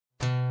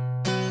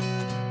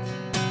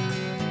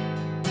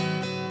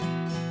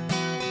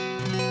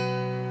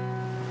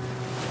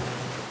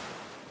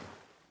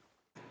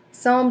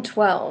Psalm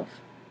 12.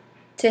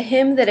 To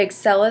him that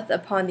excelleth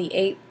upon the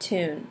 8th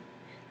tune,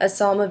 a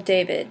psalm of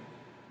David.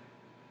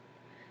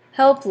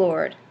 Help,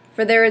 Lord,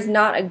 for there is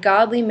not a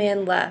godly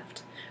man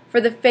left, for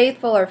the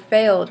faithful are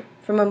failed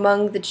from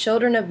among the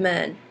children of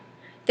men.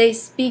 They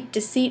speak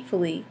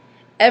deceitfully,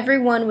 every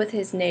one with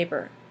his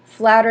neighbor,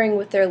 flattering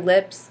with their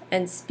lips,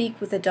 and speak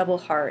with a double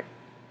heart.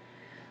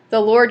 The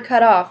Lord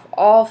cut off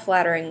all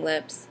flattering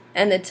lips,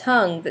 and the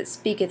tongue that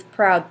speaketh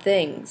proud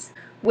things,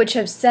 which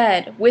have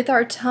said, With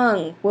our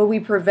tongue will we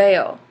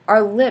prevail,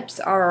 our lips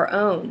are our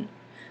own.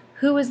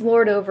 Who is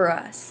Lord over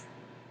us?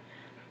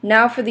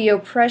 Now for the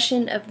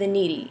oppression of the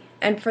needy,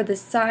 and for the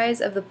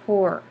sighs of the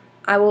poor,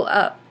 I will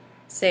up,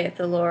 saith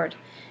the Lord,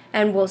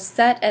 and will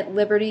set at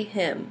liberty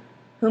him,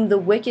 whom the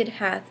wicked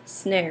hath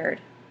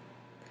snared.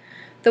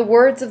 The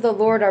words of the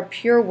Lord are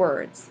pure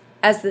words,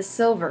 as the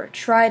silver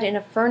tried in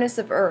a furnace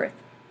of earth,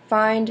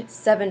 fined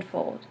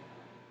sevenfold.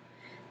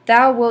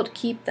 Thou wilt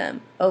keep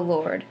them, O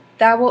Lord,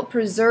 thou wilt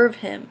preserve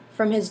him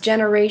from his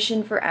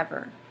generation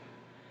forever.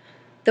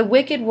 The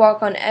wicked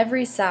walk on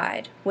every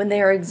side when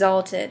they are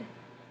exalted.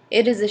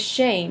 It is a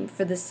shame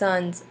for the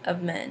sons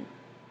of men.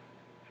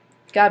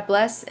 God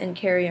bless and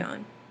carry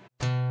on.